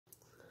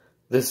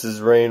This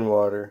is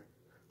rainwater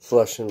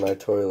flushing my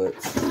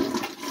toilets.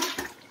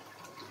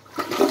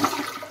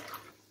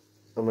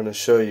 I'm going to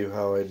show you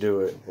how I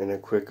do it in a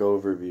quick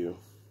overview.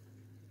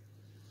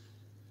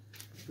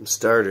 For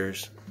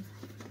starters,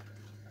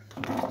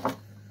 the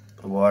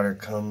water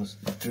comes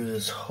through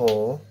this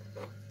hole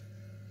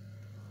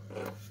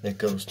that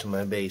goes to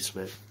my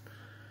basement,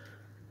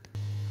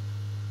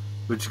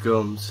 which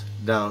goes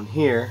down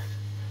here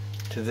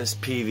to this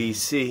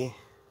PVC,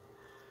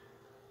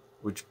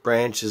 which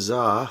branches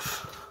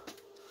off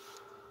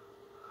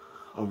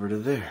over to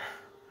there.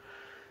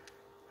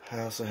 I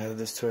also have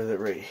this toilet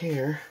right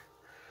here,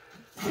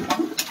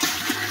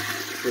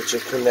 which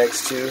it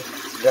connects to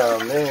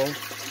down there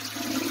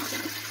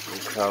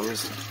and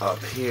comes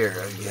up here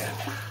again,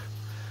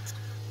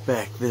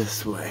 back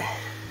this way.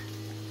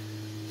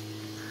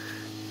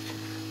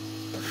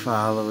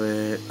 Follow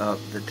it up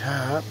the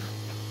top,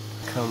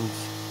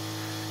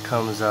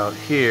 comes out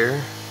here,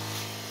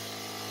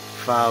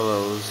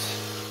 follows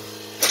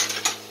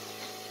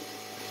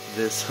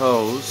this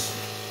hose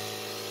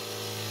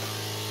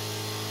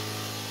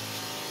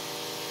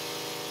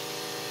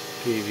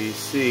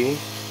PVC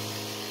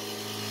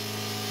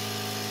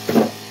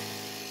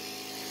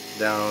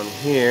down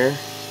here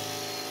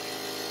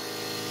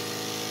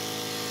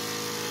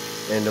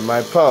into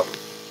my pump,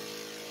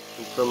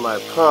 and from my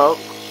pump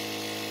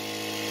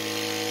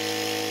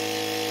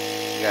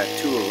I got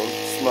two of them,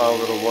 small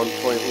little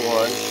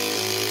 1.1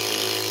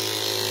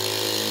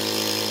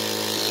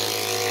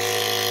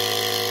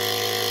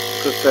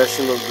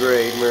 professional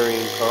grade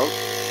marine pump,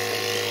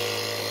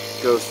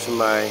 goes to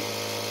my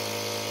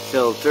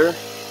filter,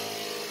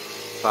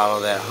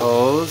 follow that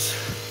hose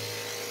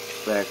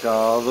back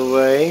all the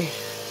way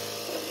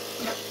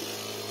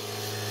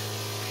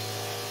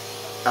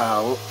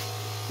out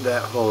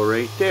that hole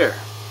right there,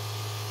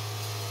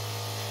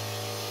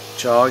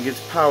 which all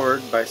gets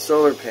powered by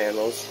solar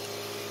panels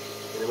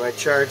into my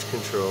charge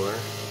controller,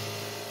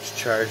 which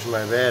charge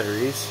my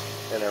batteries,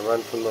 and I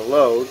run from the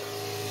load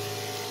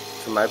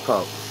to my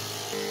pump.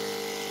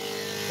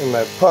 And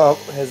my pump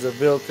has a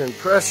built-in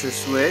pressure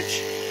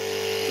switch,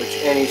 which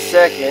any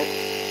second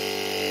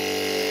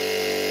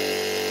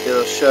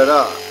it'll shut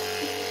off.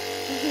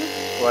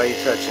 Why are you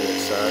touching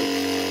it, son?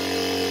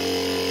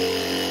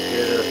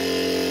 Hear the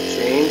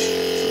change?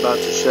 It's about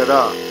to shut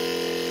off.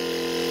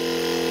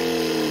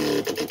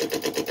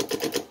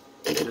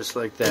 Just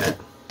like that.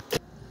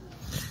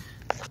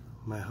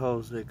 My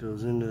hose that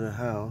goes into the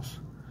house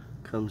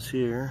comes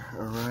here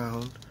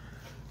around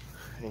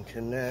and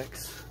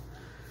connects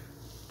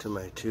to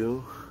my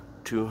two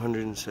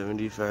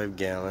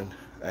 275-gallon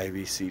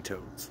IBC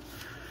totes.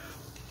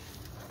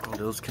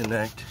 Those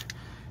connect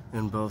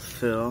and both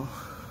fill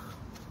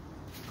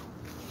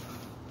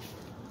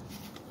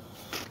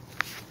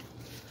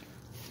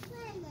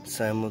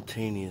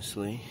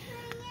simultaneously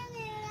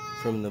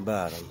from the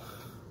bottom.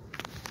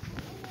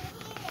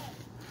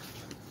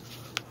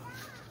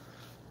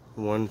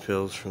 One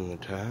fills from the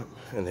top,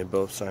 and they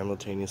both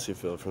simultaneously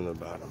fill from the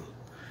bottom.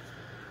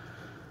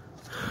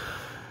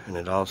 And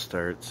it all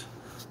starts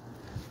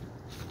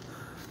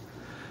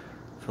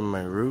from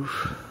my roof,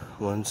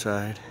 one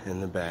side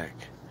and the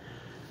back.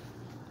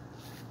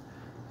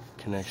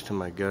 Connects to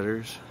my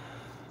gutters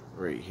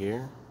right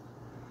here.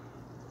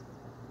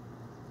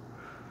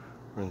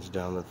 Runs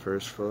down the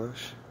first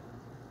flush.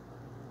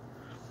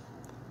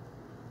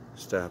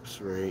 Stops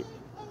right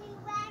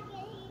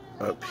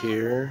up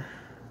here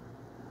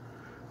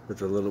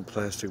with a little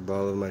plastic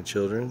ball of my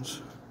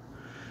children's.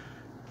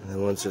 And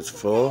then once it's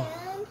full,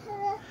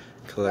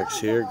 collects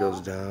here, goes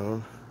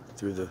down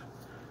through the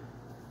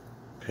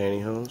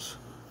pantyhose,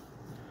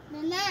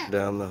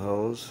 down the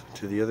hose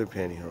to the other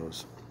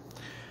pantyhose.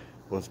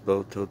 Once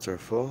both totes are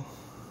full,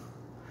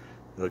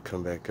 it'll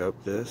come back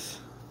up this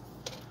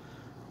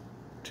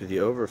to the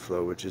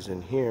overflow, which is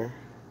in here,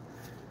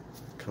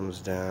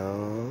 comes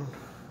down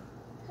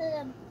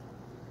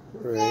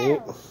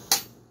right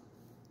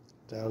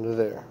down to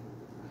there.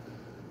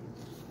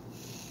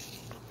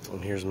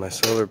 And here's my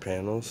solar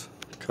panels.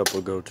 A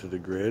couple go to the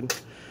grid,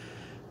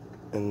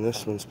 and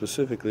this one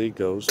specifically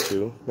goes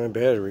to my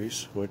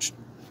batteries, which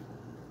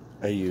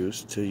I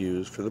use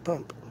for the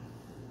pump.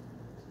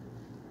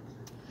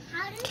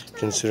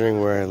 Considering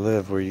where I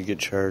live, where you get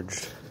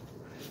charged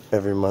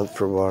every month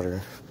for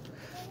water,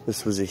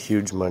 this was a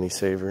huge money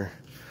saver.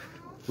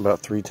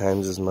 About 3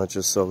 times as much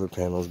as solar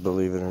panels,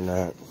 believe it or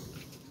not.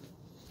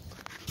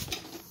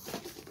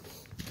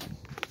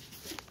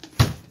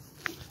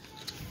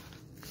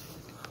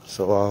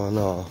 So all in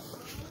all,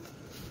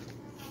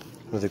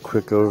 with a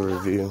quick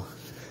overview,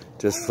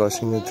 just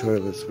flushing the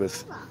toilets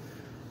with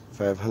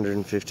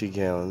 550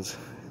 gallons,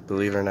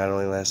 believe it or not,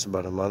 only lasts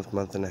about a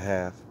month and a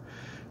half.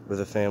 With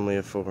a family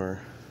of 4,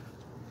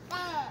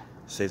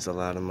 saves a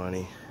lot of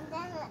money,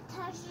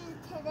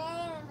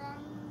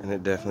 and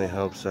it definitely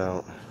helps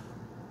out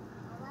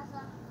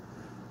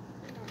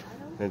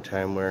in a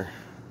time where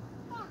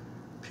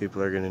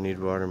people are going to need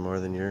water more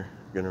than you're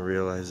going to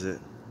realize it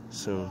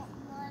soon.